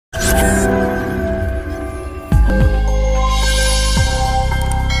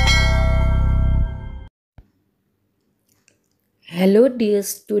dear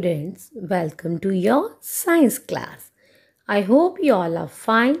students, welcome to your science class. I hope you all are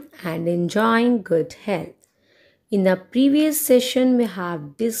fine and enjoying good health. In the previous session, we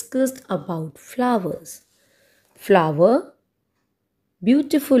have discussed about flowers. Flower,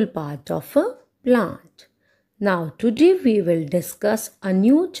 beautiful part of a plant. Now today we will discuss a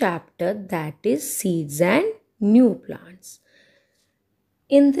new chapter, that is seeds and new plants.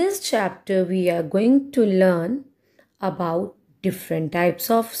 In this chapter, we are going to learn about different types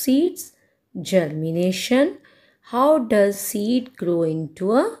of seeds, germination, how does seed grow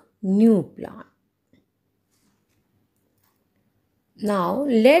into a new plant. Now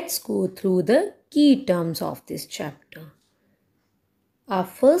let's go through the key terms of this chapter. Our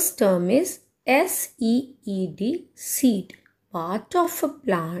first term is seed, seed, part of a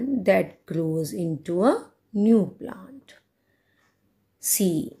plant that grows into a new plant.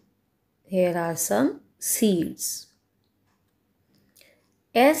 See, here are some seeds.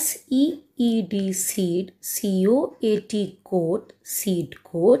 SEED seed, COAT coat, seed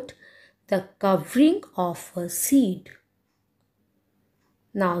coat, the covering of a seed.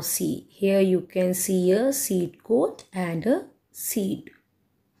 Now see, here you can see a seed coat and a seed.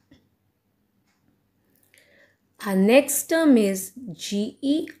 Our next term is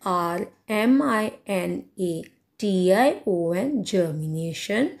germination,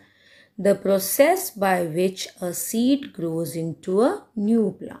 germination, the process by which a seed grows into a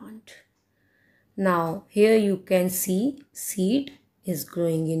new plant. Now here you can see seed is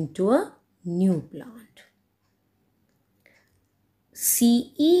growing into a new plant.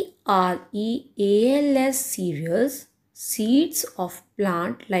 cereals, cereals, seeds of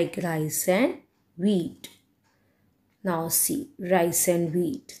plant like rice and wheat. Now see, rice and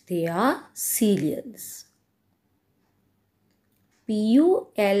wheat, they are cereals.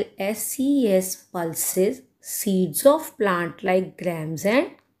 pulses, pulses, seeds of plant like grams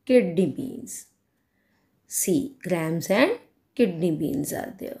and kidney beans. See, grams and kidney beans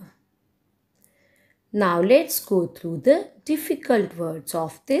are there. Now let's go through the difficult words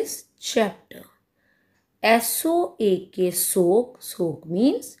of this chapter. SOAK, soak, soak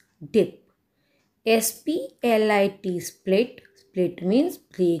means dip. SPLIT, split, split means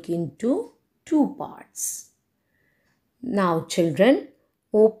break into two parts. Now children,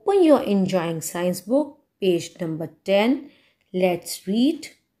 open your Enjoying Science book, page number 10. Let's read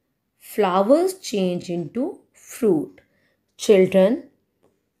flowers change into fruit. Children,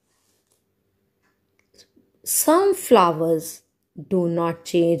 some flowers do not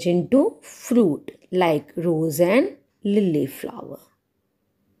change into fruit like rose and lily flower.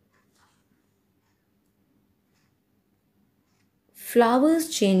 Flowers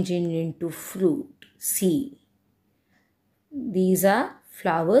changing into fruit. See, these are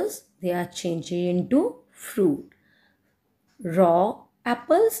flowers, they are changing into fruit. Raw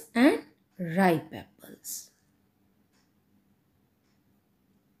apples and ripe apples.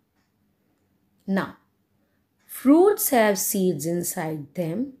 Now, fruits have seeds inside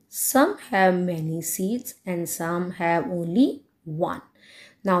them. Some have many seeds and some have only one.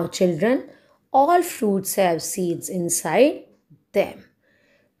 Now children, all fruits have seeds inside them.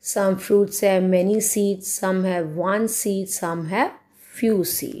 Some fruits have many seeds, some have one seed, some have few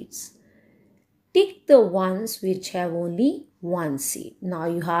seeds. Tick the ones which have only one seed. Now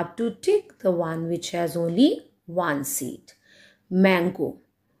you have to tick the one which has only one seed. Mango,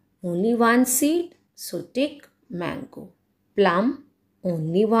 only one seed, so tick mango. Plum,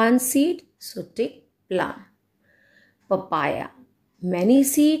 only one seed, so tick plum. Papaya, many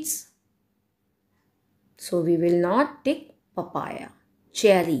seeds, so we will not tick papaya.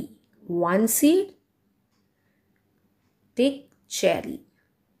 Cherry, one seed, tick cherry.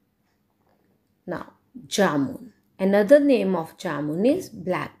 Now, jamun. Another name of jamun is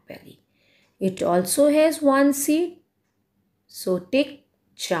blackberry. It also has one seed, so tick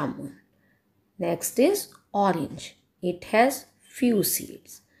jamun. Next is orange. It has few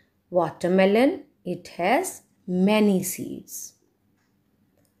seeds. Watermelon, it has many seeds.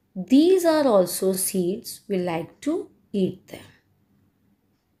 These are also seeds, we like to eat them.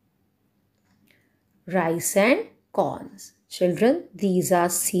 Rice and corns. Children, these are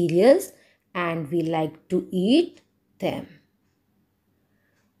cereals and we like to eat them.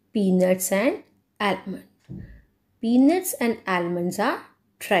 Peanuts and almond. Peanuts and almonds are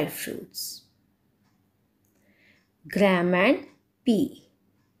dry fruits. Gram and pea.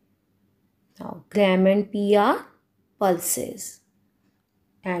 Now, gram and pea are pulses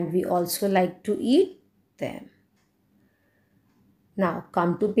and we also like to eat them. Now,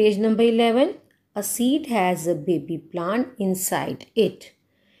 come to page number 11. A seed has a baby plant inside it.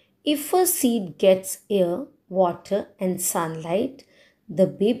 If a seed gets air, water and sunlight, the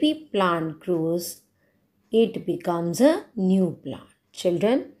baby plant grows, it becomes a new plant.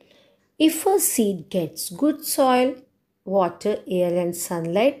 Children, if a seed gets good soil, water, air, and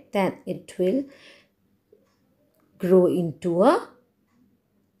sunlight, then it will grow into a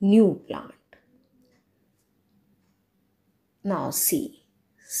new plant. Now see,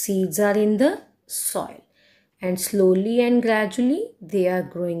 seeds are in the soil and slowly and gradually they are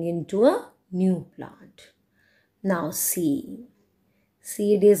growing into a new plant. Now see,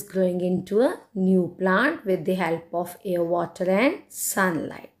 seed is growing into a new plant with the help of air, water and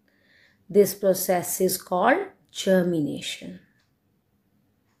sunlight. This process is called germination.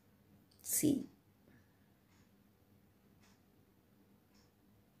 See.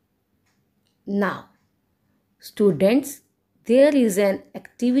 Now, students, there is an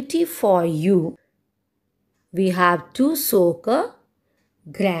activity for you. We have to soak a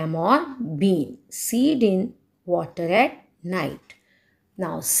gram or bean seed in water at night.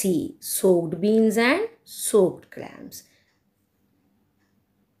 Now see, soaked beans and soaked grams.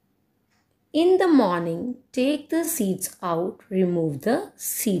 In the morning, take the seeds out, remove the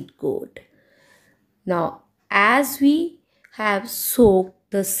seed coat. Now, as we have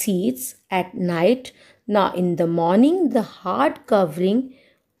soaked the seeds at night, now in the morning, the hard covering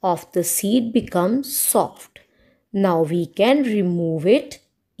of the seed becomes soft. Now we can remove it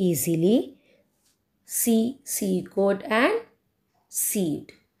easily. See, seed coat and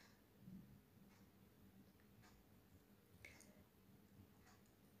seed.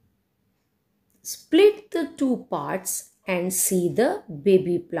 Split the two parts and see the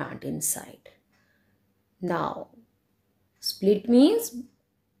baby plant inside. Now, split means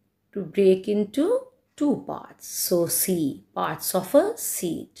to break into two parts. So, see parts of a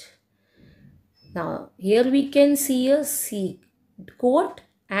seed. Now, here we can see a seed coat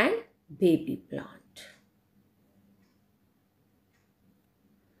and baby plant.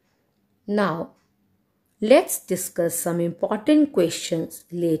 Now, let's discuss some important questions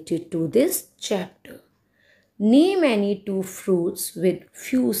related to this chapter. Name any two fruits with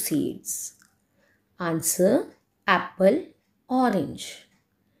few seeds. Answer: apple, orange.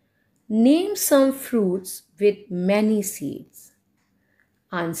 Name some fruits with many seeds.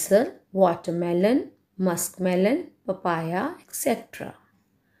 Answer: watermelon, muskmelon, papaya, etc.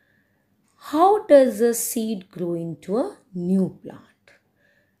 How does a seed grow into a new plant?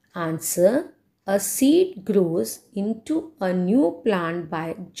 Answer: a seed grows into a new plant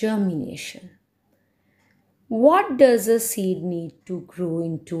by germination. What does a seed need to grow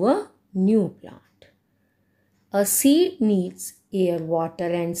into a new plant? A seed needs air, water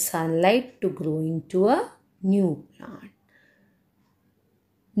and sunlight to grow into a new plant.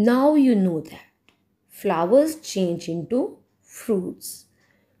 Now you know that flowers change into fruits.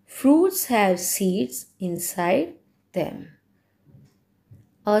 Fruits have seeds inside them.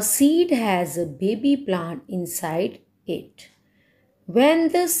 A seed has a baby plant inside it. When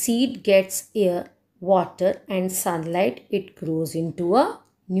the seed gets air, water and sunlight, it grows into a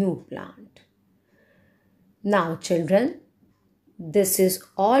new plant. Now children, this is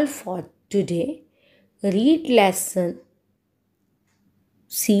all for today. Read lesson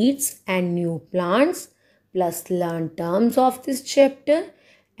seeds and new plants plus learn terms of this chapter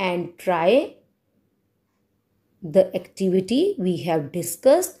and try the activity we have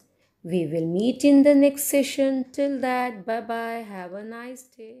discussed. We will meet in the next session. Till that, bye bye. Have a nice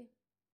day.